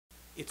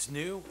It's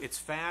new, it's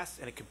fast,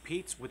 and it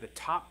competes with the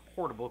top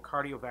portable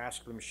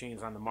cardiovascular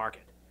machines on the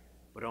market,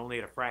 but only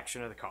at a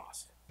fraction of the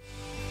cost.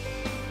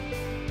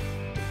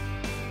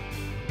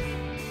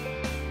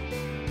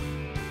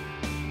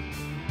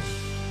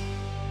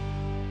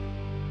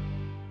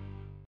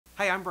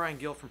 Hi, I'm Brian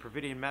Gill from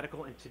Providian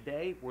Medical, and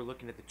today we're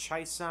looking at the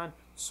Chison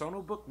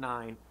SonoBook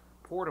 9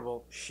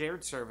 portable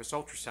shared service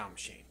ultrasound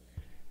machine.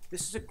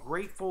 This is a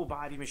great full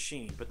body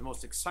machine, but the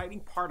most exciting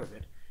part of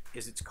it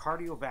is its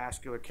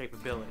cardiovascular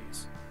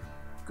capabilities.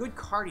 Good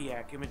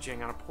cardiac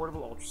imaging on a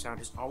portable ultrasound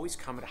has always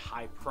come at a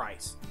high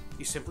price.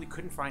 You simply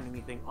couldn't find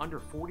anything under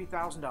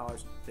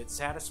 $40,000 that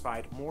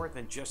satisfied more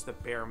than just the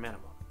bare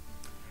minimum.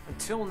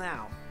 Until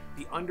now,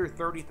 the under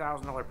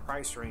 $30,000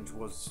 price range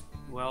was,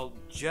 well,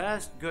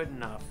 just good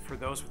enough for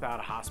those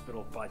without a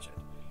hospital budget.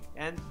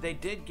 And they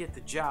did get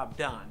the job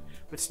done,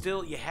 but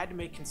still you had to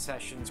make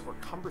concessions or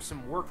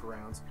cumbersome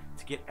workarounds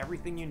to get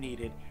everything you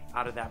needed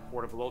out of that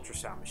portable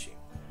ultrasound machine.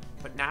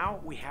 But now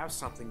we have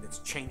something that's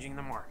changing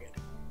the market.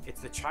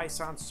 It's the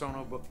Chison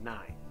SonoBook 9.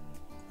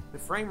 The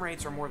frame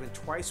rates are more than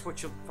twice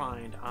what you'll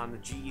find on the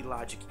GE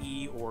Logic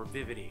E or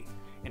Vivid E.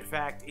 In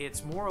fact,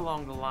 it's more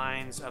along the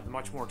lines of the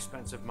much more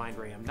expensive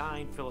Mindray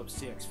M9,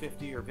 Philips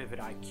CX50, or Vivid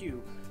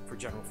IQ for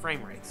general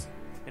frame rates.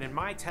 And in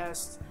my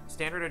tests,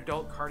 standard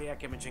adult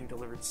cardiac imaging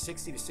delivered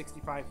 60 to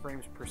 65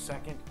 frames per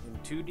second in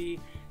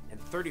 2D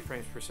and 30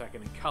 frames per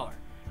second in color.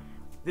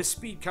 This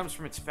speed comes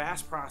from its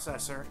fast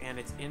processor and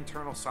its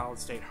internal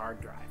solid-state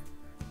hard drive.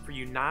 For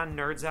you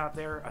non-nerds out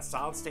there, a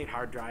solid-state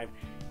hard drive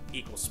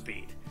equals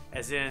speed,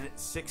 as in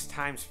 6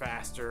 times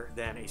faster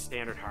than a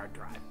standard hard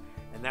drive.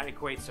 And that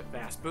equates to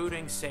fast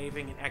booting,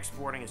 saving, and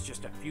exporting as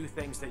just a few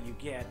things that you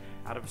get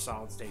out of a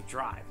solid-state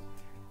drive.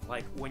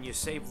 Like when you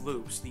save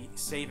loops, the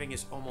saving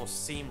is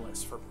almost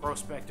seamless for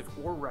prospective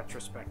or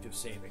retrospective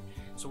saving.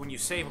 So when you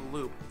save a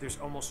loop, there's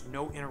almost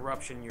no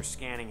interruption in your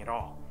scanning at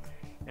all.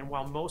 And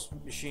while most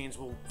machines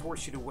will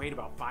force you to wait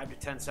about 5 to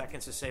 10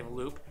 seconds to save a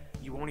loop,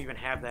 you won't even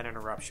have that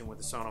interruption with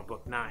the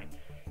SonoBook 9.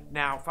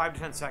 Now, 5 to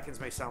 10 seconds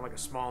may sound like a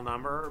small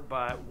number,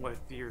 but when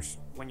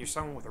you're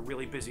someone with a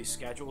really busy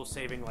schedule,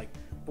 saving like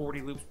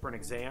 40 loops per an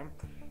exam,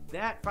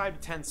 that 5 to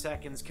 10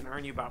 seconds can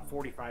earn you about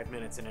 45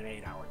 minutes in an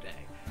 8-hour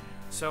day.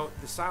 So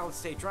the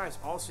solid-state drives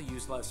also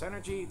use less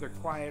energy, they're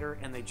quieter,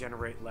 and they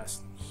generate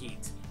less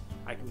heat.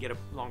 I can get a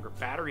longer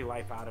battery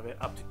life out of it,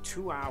 up to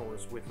 2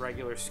 hours with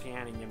regular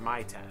scanning in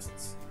my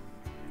tests.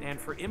 And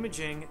for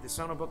imaging, the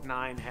SonoBook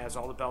 9 has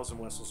all the bells and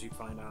whistles you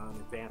find on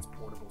advanced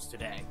portables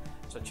today,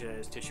 such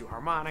as tissue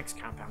harmonics,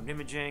 compound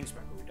imaging,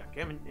 speckle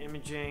reductive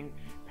imaging,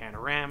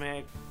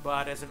 panoramic.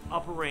 But as an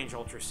upper range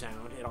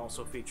ultrasound, it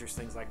also features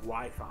things like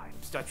Wi-Fi,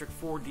 obstetric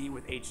 4D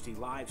with HD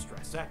Live,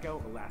 stress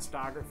echo,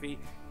 elastography,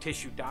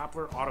 tissue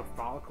Doppler,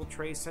 AutoFollicle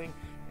tracing,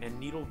 and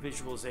needle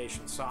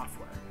visualization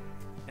software.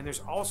 And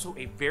there's also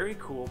a very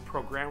cool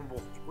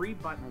programmable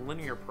 3-button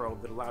linear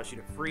probe that allows you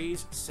to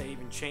freeze, save,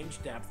 and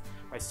change depth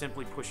by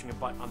simply pushing a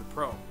button on the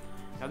probe.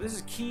 Now this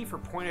is key for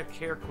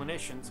point-of-care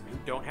clinicians who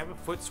don't have a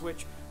foot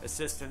switch,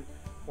 assistant,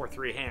 or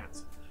 3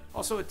 hands.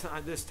 Also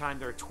at this time,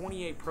 there are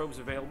 28 probes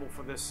available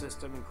for this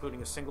system,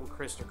 including a single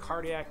crystal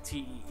cardiac,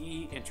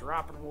 TEE,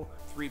 interoperable,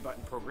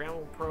 3-button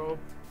programmable probe.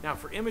 Now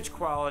for image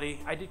quality,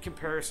 I did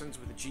comparisons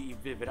with the GE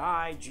Vivid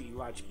I, GE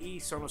Logic E,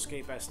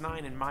 Sonoscape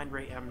S9, and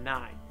Mindray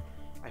M9.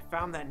 I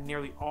found that in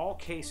nearly all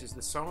cases,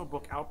 the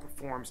SonoBook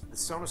outperforms the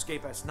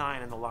Sonoscape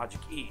S9 and the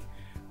Logic E.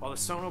 While the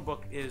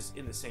SonoBook is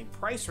in the same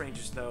price range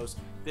as those,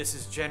 this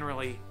is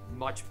generally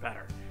much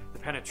better. The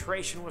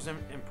penetration was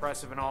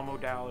impressive in all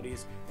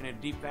modalities, and in a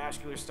deep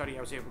vascular study,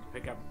 I was able to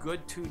pick up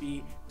good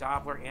 2D,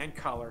 Doppler, and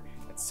color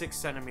at 6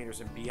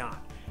 centimeters and beyond.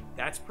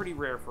 That's pretty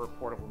rare for a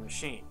portable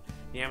machine.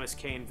 The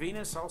MSK in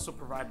Venus also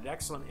provided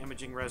excellent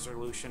imaging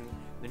resolution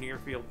in the near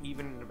field,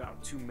 even at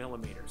about 2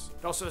 millimeters.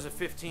 It also has a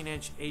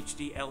 15-inch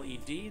HD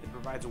LED that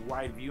provides a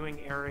wide viewing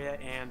area,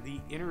 and the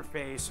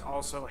interface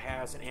also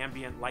has an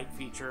ambient light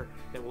feature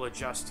that will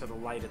adjust to the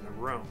light in the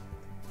room.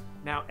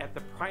 Now, at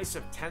the price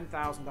of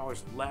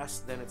 $10,000 less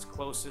than its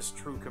closest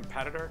true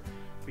competitor,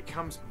 it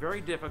becomes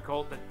very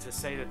difficult to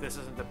say that this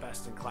isn't the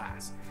best in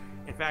class.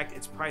 In fact,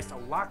 it's priced a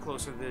lot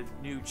closer to the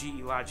new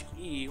GE Logic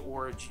E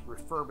or a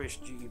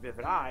refurbished GE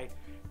Vivid I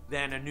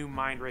than a new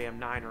Mindray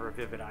M9 or a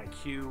Vivid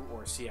IQ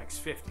or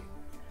CX50.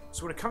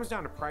 So when it comes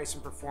down to price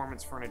and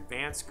performance for an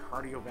advanced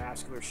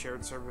cardiovascular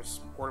shared service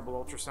portable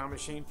ultrasound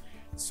machine,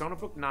 the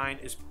SonoBook 9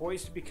 is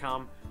poised to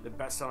become the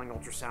best-selling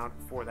ultrasound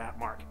for that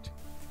market.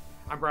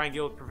 I'm Brian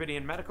Gill with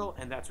Providian Medical,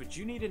 and that's what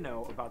you need to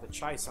know about the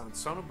Chison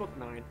SonoBook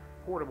 9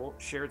 portable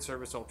shared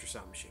service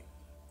ultrasound machine.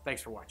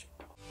 Thanks for watching.